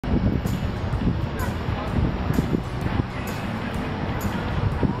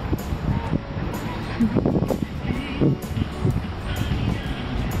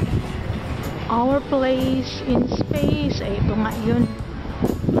Our place in space. Ay, ito nga yun.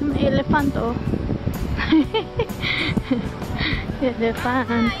 May elephant, oh.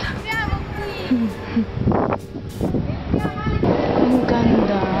 Elephant. Ang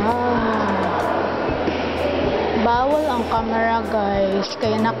ganda. Bawal ang camera, guys.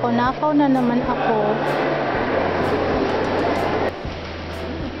 Kaya nakaw na naman ako.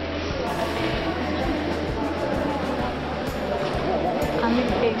 Kami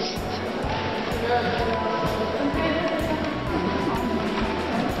paste.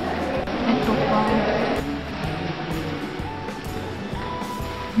 Ito pa.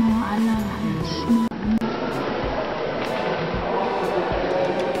 Mga alahas na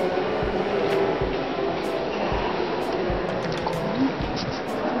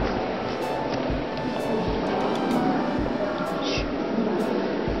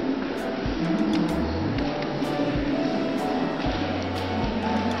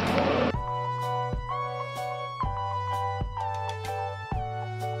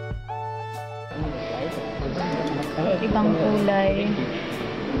ibang kulay.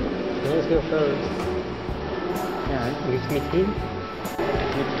 Let's go first. Yeah, with me.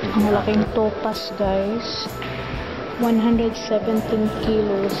 Ang laking topaz, guys. 117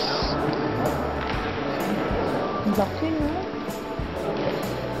 kilos. Laki, no?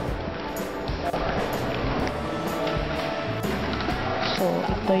 So,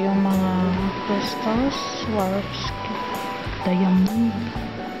 ito yung mga crystals, Swarovski, diamond.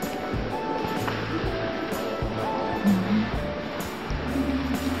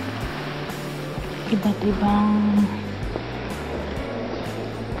 Iba't ibang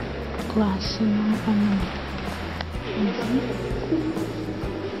klase ng ano.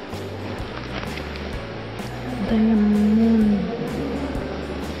 Diamond.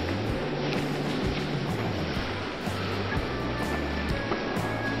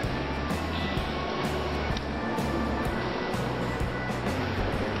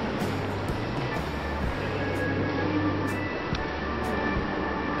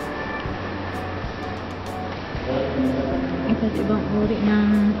 Iba't ibang uri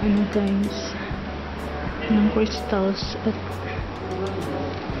ng ano, guys, ng crystals at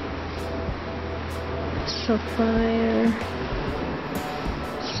sapphire,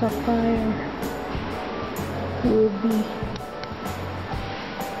 ruby.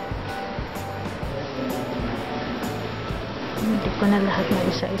 Hindi ko na lahat na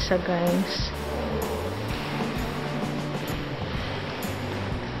isa-isa, guys.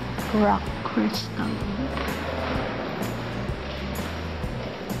 Rock crystal.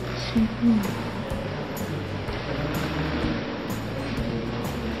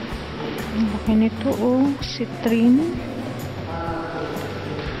 Ang laki nito, oh. Citrine,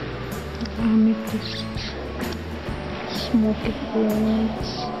 amethyst, smoky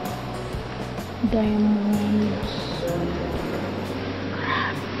quartz, diamonds.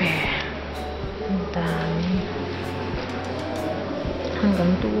 Grabe, ang dami.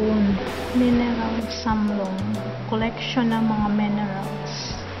 Hanggang doon. Mineral samlong, collection ng mga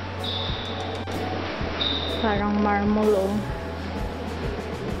minerals. Parang marble, oh.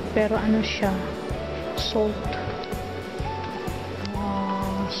 Pero ano siya? Salt.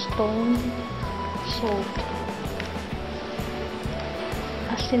 Stone. Salt.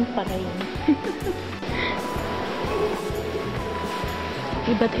 Asin pa rin.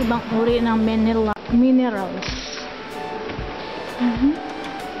 Iba't ibang uri ng minerals.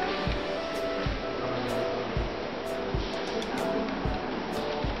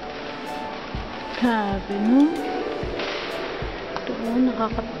 Grabe, no? Ito,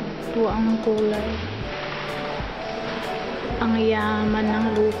 nakakatuwa ang kulay. Ang yaman ng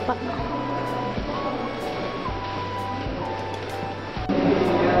lupa.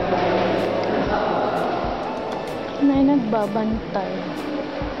 May nagbabantay.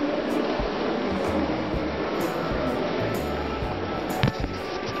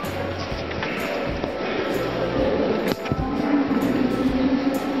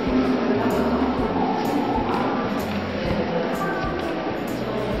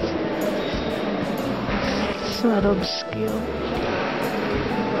 Swarovski.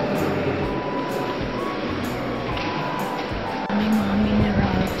 May mga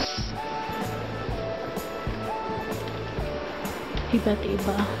minerals. Iba't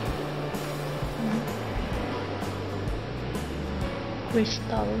iba.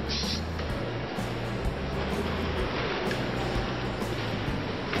 Crystals.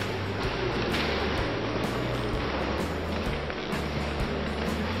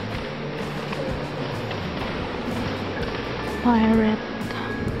 Pirate.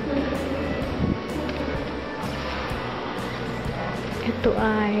 Ito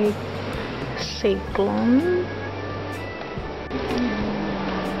ay cyclone.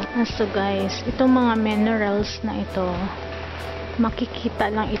 So guys, itong mga minerals na ito, makikita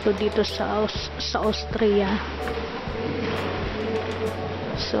lang ito dito sa Austria.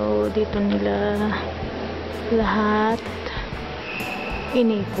 So dito nila lahat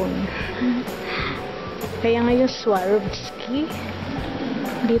inipon. Kaya ngayon Swarovski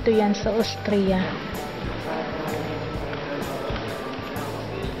dito yan sa Austria,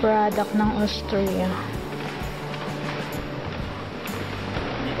 product ng Austria.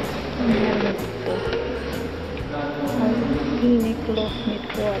 Meron ito Uniqlo with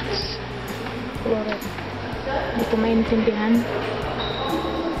quartz. Hindi ko maintindihan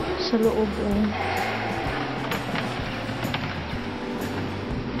sa loob.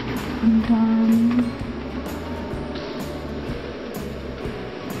 Ang dami.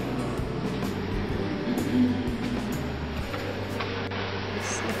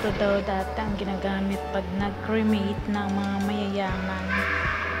 Ito daw dati ang ginagamit pag nag-cremate ng mga mayayaman.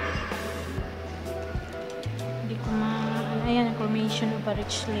 Hindi ko ayan, ang cremation of a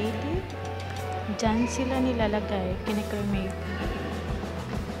rich lady. Diyan sila nilalagay, kinikremate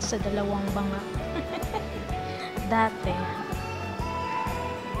sa dalawang banga. Dati.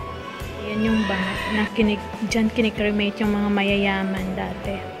 Yan yung banga na diyan kinikremate yung mga mayayaman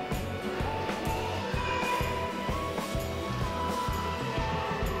dati.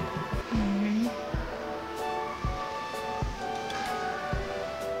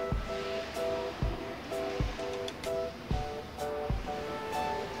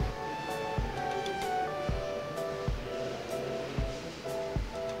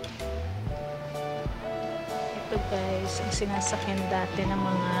 Ito guys, ang sinasakyan dati ng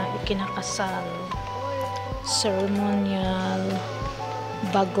mga ikinakasal. Ceremonial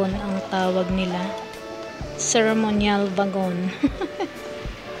wagon ang tawag nila. Ceremonial wagon.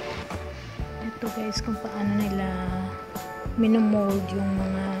 Ito guys, kung paano nila minomold yung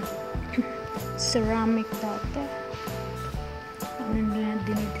mga ceramic dati. Ano nila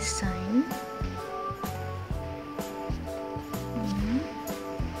dinidesign.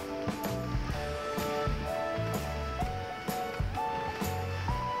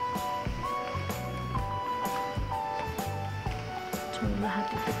 So, lahat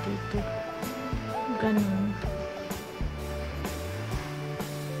ito dito. Ganun.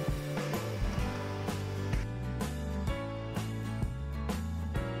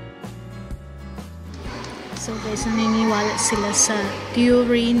 So guys, naniniwala sila sa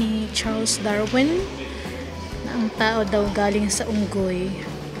theory ni Charles Darwin na ang tao daw galing sa unggoy.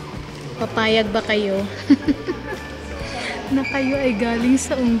 Papayag ba kayo? Na kayo ay galing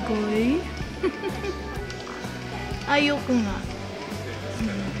sa unggoy? Ayoko nga.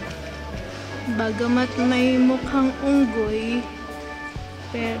 Bagamat may mukhang unggoy,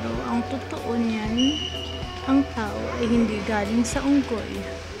 pero ang totoo niyan, ang tao ay hindi galing sa unggoy.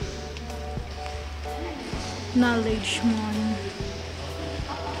 Knowledge mo.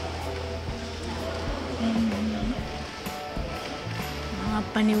 Mga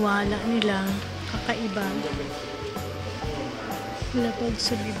paniwala nila kakaiba. Lapag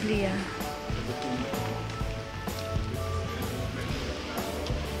sa Biblia.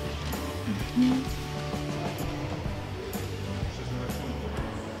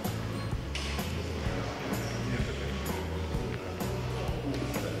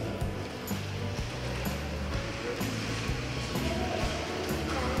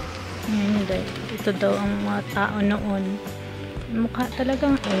 Hindi. Ito daw ang mga tao noon. Mukha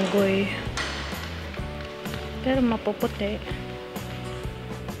talagang unggoy. Pero mapuputi.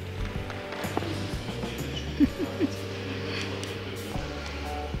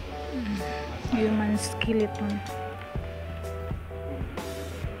 Human skeleton.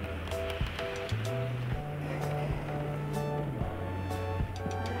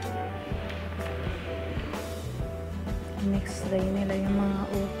 In-x-ray nila yung mga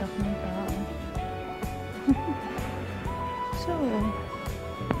utak ng tao. So,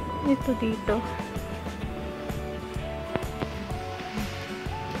 ito dito.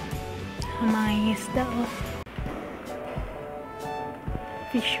 Ang mga isda, oh.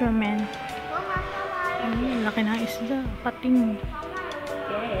 Fisherman. Ay, laki na isda. Pating.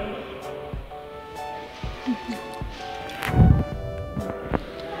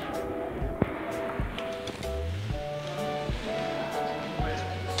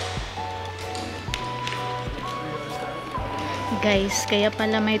 Guys, kaya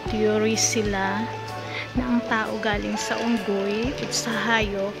pala may theory sila na ang tao galing sa unggoy at sa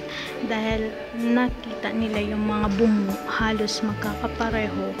hayop dahil nakita nila yung mga bungo halos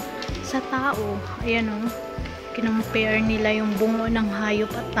magkakapareho sa tao. Ayan o, kinumpare nila yung bungo ng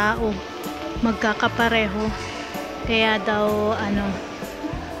hayop at tao, magkakapareho. Kaya daw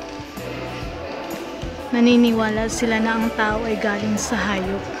naniniwala sila na ang tao ay galing sa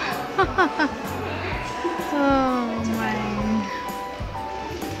hayop. Oh my.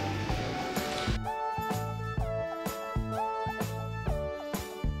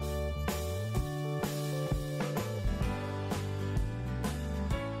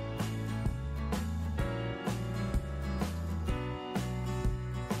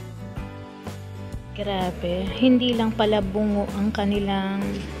 Grabe, hindi lang pala bungo ang kanilang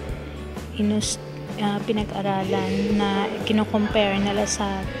pinag-aralan na kino-compare nila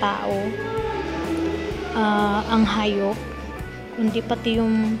sa tao, ang hayop, kundi pati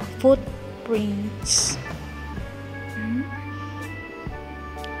yung footprints.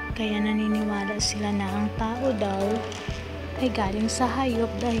 Kaya naniniwala sila na ang tao daw ay galing sa hayop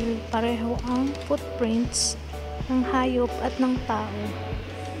dahil pareho ang footprints ng hayop at ng tao.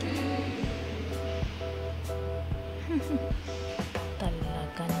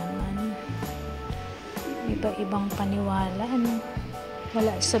 Talaga naman, iba-ibang paniwala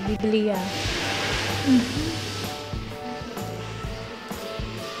wala sa Biblia.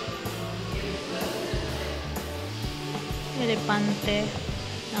 Elepante,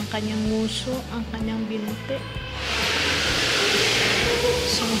 ang kanyang nguso, ang kanyang binti.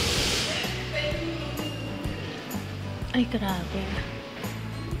 So, ay grabe.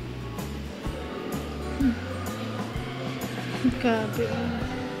 Grabe.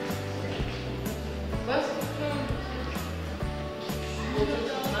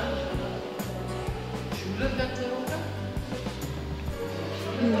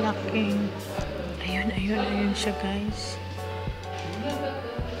 Ang laking. Ayun siya, guys.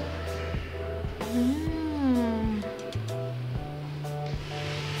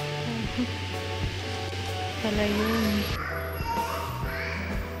 Pala yun.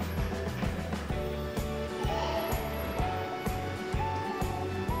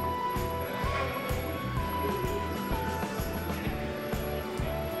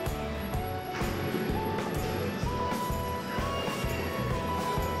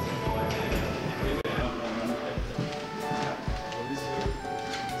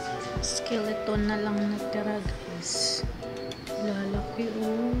 Skeleton na lang natira, guys. Lalaki,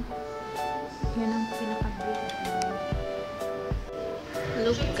 oh. Yan ang pinaka-big.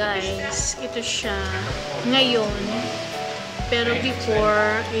 Look, guys, ito siya ngayon, pero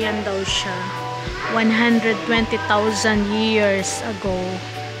before, yan daw siya 120,000 years ago.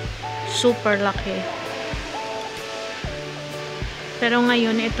 Super laki. Pero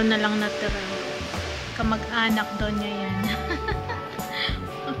ngayon, ito na lang natira. Kamag-anak daw niya yan.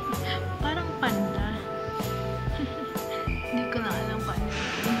 Parang panda. Hindi ko na alam paano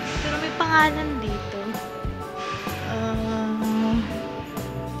yun. Pero may pangalan dito.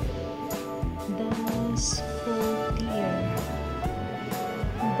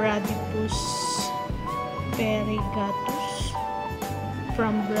 Bradipus perigatus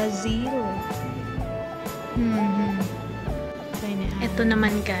from Brazil. Ito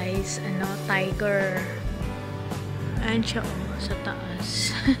naman, guys, tiger. Ayan siya, sa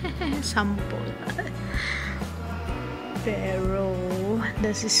taas. Sample. Pero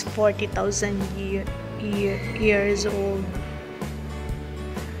this is 40,000 years old.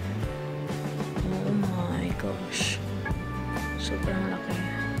 Oh my gosh, sobrang laki.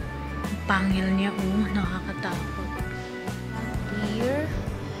 Ang pangil niya, nakakatakot. Deer,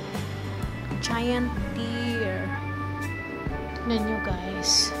 giant deer. Tignan nyo,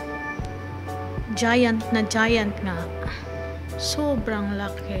 guys, giant na giant nga, sobrang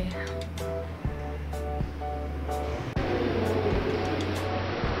laki.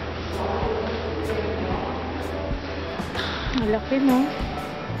 Malaki, no?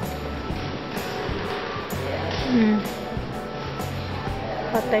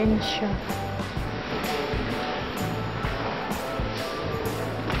 Patay na siya.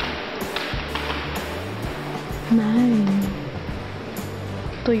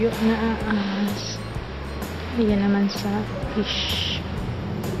 Tuyo na ahas. Ayan naman sa fish.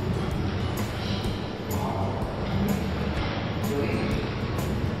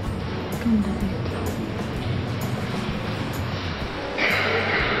 Ganda dito.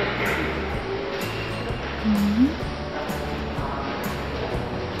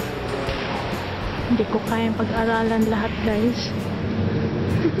 Hindi ko kayang pag-aralan lahat, guys.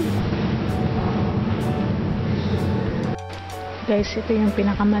 Guys, ito yung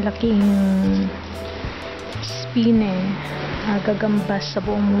pinakamalaking Filipina, gagambas sa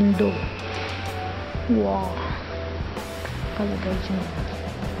buong mundo. Wow, kalagay dyan,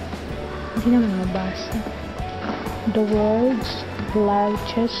 hindi naman mabasa. The world's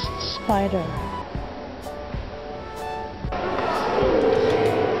largest spider.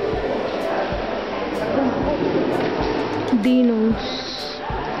 Dinos.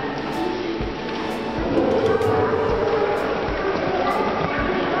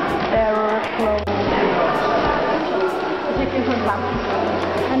 Terror Cloud.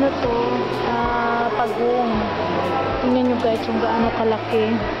 Ano to? Pagong. Tingnan nyo guys kung gaano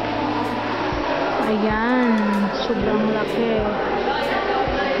kalaki. Ayan. Sobrang laki.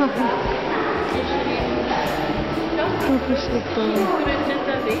 Tapos ito.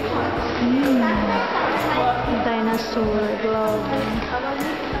 Dinosaur glove.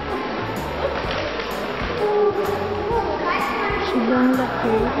 Sobrang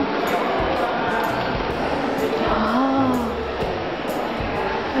laki.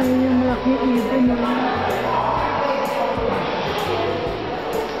 Ayun yung malaki ibon.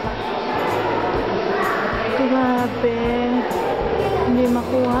 Grabe. Hindi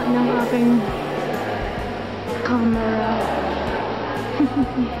makuha ng aking camera.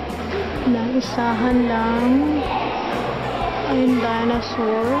 Naisahan lang. Ayun,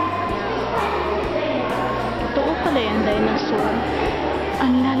 dinosaur. Totoo pala yung dinosaur.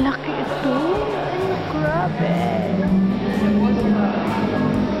 Ang lalaki ito. Grabe.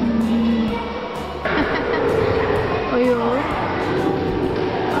 Ayun.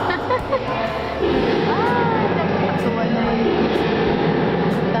 Nakakatawa naman yun.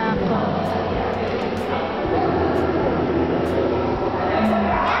 Takot.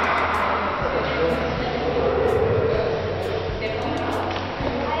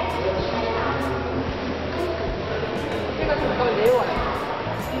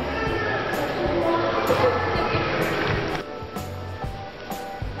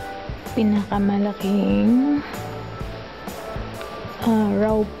 Pinakamalaking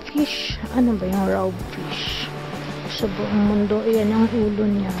raw fish. Ano ba yung raw fish sa buong mundo? Ayan ang ulo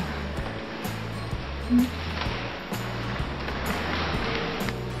niya.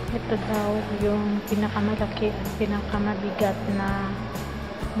 Ito daw yung pinakamalaki at pinakamabigat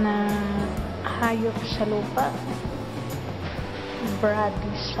na hayop sa lupa.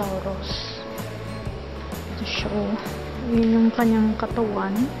 Brachiosaurus. Ito siya. Yun yung kanyang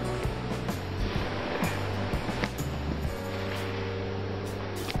katawan.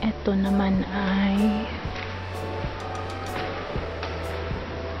 Ito naman ay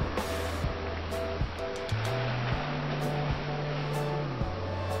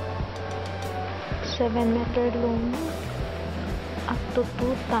meter long, up to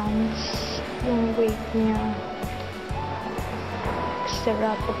 2 tons yung weight niya.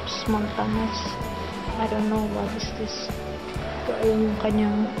 Ceratops montanus. I don't know what is this. So, ayun yung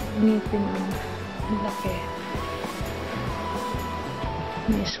kanyang ngipin. Ang laki.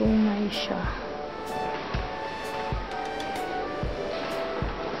 May sungay siya.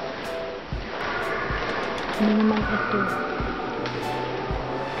 Ano naman ito?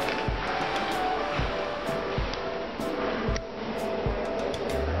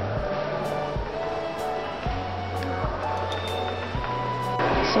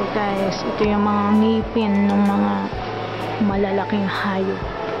 So guys, ito yung mga ngipin ng mga malalaking hayop.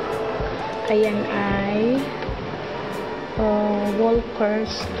 Ayan ay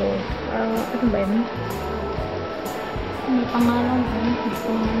walkers to. Ano ba yun? May pangalan ko. Hindi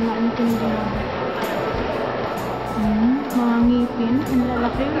ko maintindihan. Mga ngipin. Ang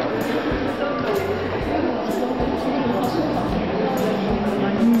lalaki.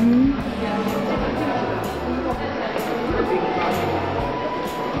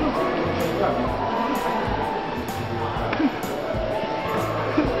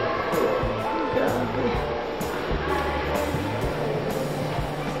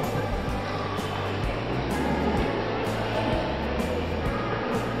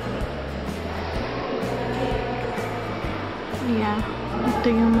 Yeah, ito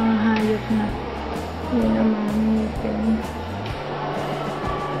yung mga hayop na yun ang mga ngipin.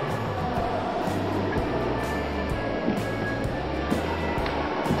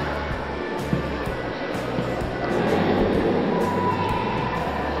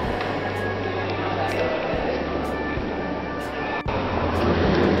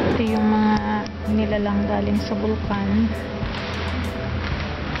 Ito yung mga nilalang galing sa bulkan.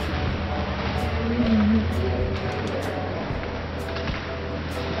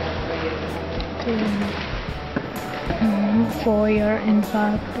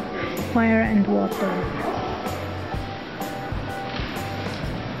 Fire and water.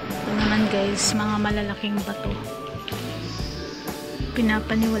 Ito naman yan guys, mga malalaking bato.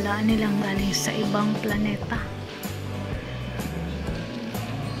 Pinapaniwalaan nilang galing sa ibang planeta.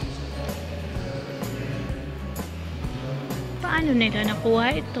 Paano nila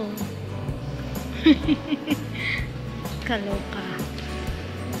nakuha ito? Kaloka.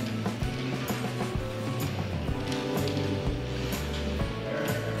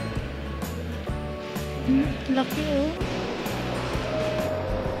 Laki oh.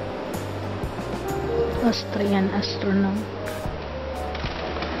 Austrian astronaut.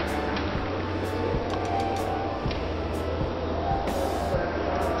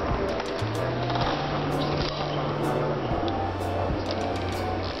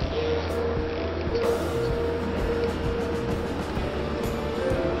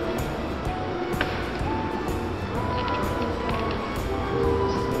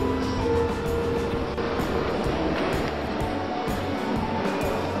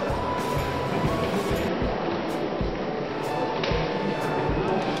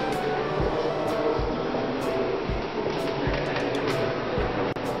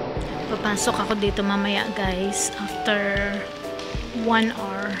 Papasok ako dito mamaya guys after 1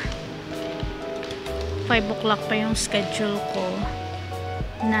 hour. 5 o'clock pa yung schedule ko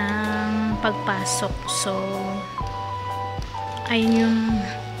ng pagpasok, so ayun yung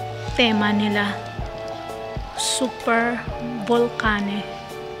tema nila, super volcano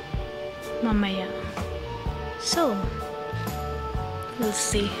mamaya, so we'll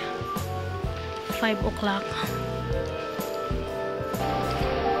see. 5 o'clock.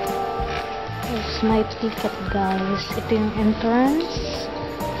 Here's my ticket guys. Ito yung entrance.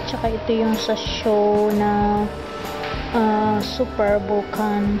 Tsaka ito yung sa show na super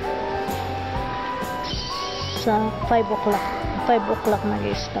volcan. Sa 5 o'clock. 5 o'clock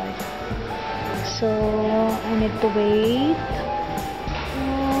mag-start. So, I need to wait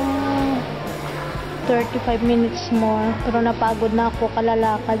 35 minutes more. Pero napagod na ako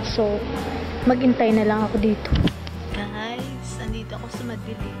kalalakad. So, maghintay na lang ako dito. Guys, andito ako sa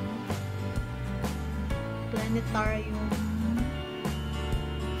madilim planetarium.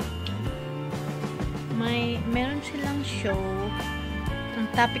 Meron silang show. Ang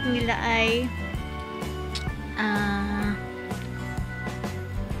topic nila ay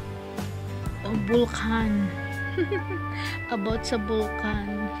vulkan. About sa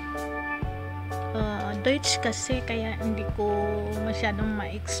vulkan. Deutsch kasi kaya hindi ko masyadong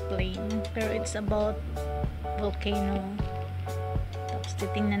ma-explain, pero it's about volcano. Tapos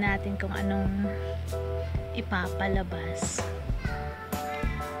titingnan natin kung anong ipapalabas.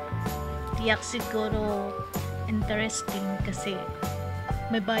 Tiyak siguro interesting kasi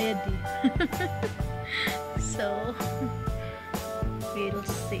may bayad eh. So we'll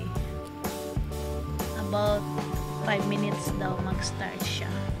see. About 5 minutes daw mag-start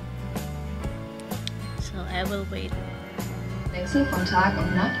siya. So I will wait. Wechsel von Tag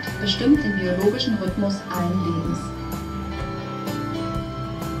und Nacht bestimmt den biologischen Rhythmus allen Lebens.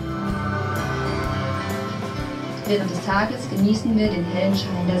 Während des Tages genießen wir den hellen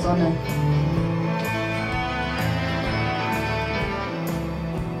Schein der Sonne.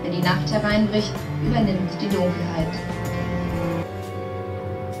 Wenn die Nacht hereinbricht, übernimmt die Dunkelheit.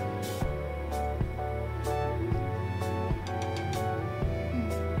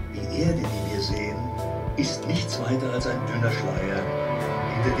 Die Erde, die wir sehen, ist nichts weiter als ein dünner Schleier,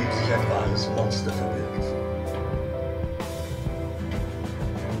 hinter dem sich ein wahres Monster verbirgt.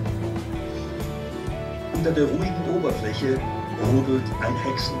 Unter der ruhigen Oberfläche brodelt ein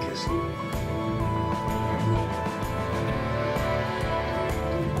Hexenkessel.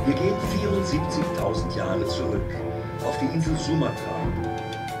 Wir gehen 74.000 Jahre zurück auf die Insel Sumatra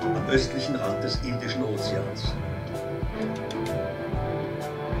am östlichen Rand des Indischen Ozeans.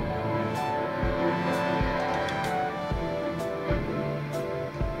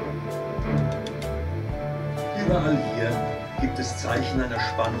 Überall hier gibt es Zeichen einer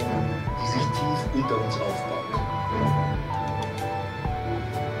Spannung, die sich tief unter uns aufbaut.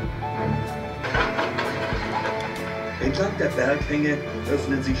 Entlang der Berghänge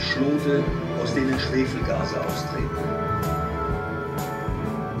öffnen sich Schlote, aus denen Schwefelgase austreten.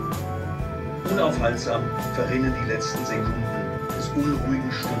 Unaufhaltsam verrinnen die letzten Sekunden des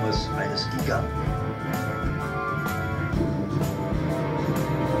unruhigen Sturmes eines Giganten.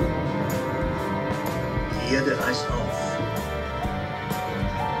 Die Erde reißt auf.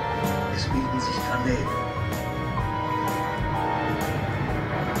 Es bilden sich Kanäle.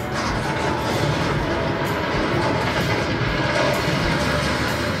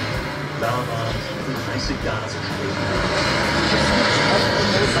 Lava und heiße Gase strömen.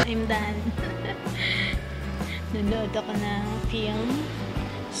 I'm done. Nanood ako ng film.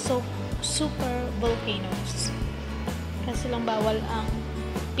 So, super volcanoes. Kasi lang bawal ang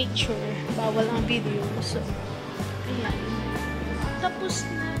picture, bawal ang video. So, ayan. Tapos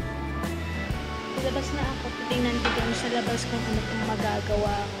na. Labas na ako. Tingnan ko dun sa labas kung ano pang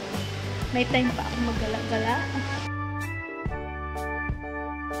magagawa. May time pa ako maggala-gala.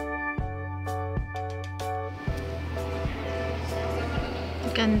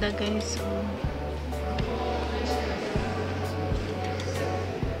 Ganda guys. So,